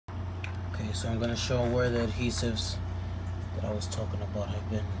Okay, so I'm gonna show where the adhesives that I was talking about have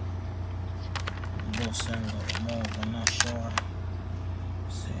been loosened or removed. I'm not sure.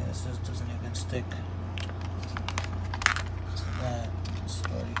 See, this doesn't even stick to that. It's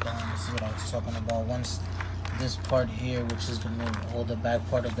already gone. This is what I was talking about. Once this part here, which is gonna hold the back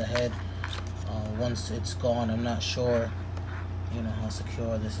part of the head, once it's gone, I'm not sure, you know, how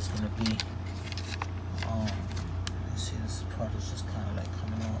secure this is gonna be. You see, this part is just kind of like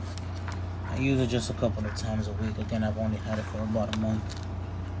coming off. I use it just a couple of times a week. Again, I've only had it for about a month.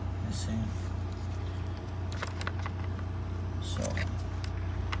 You see. So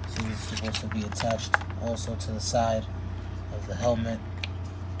this is supposed to be attached also to the side of the helmet.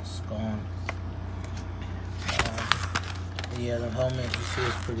 It's gone. Yeah, the helmet, you see,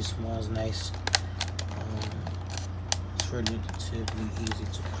 is pretty small. It's nice. It's relatively easy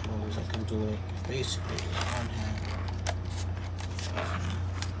to close. I can do it basically with one hand.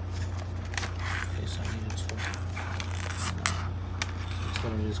 In case I needed to. That's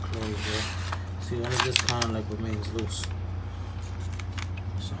what it is closed there. See, when it just kind of like remains loose.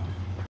 So.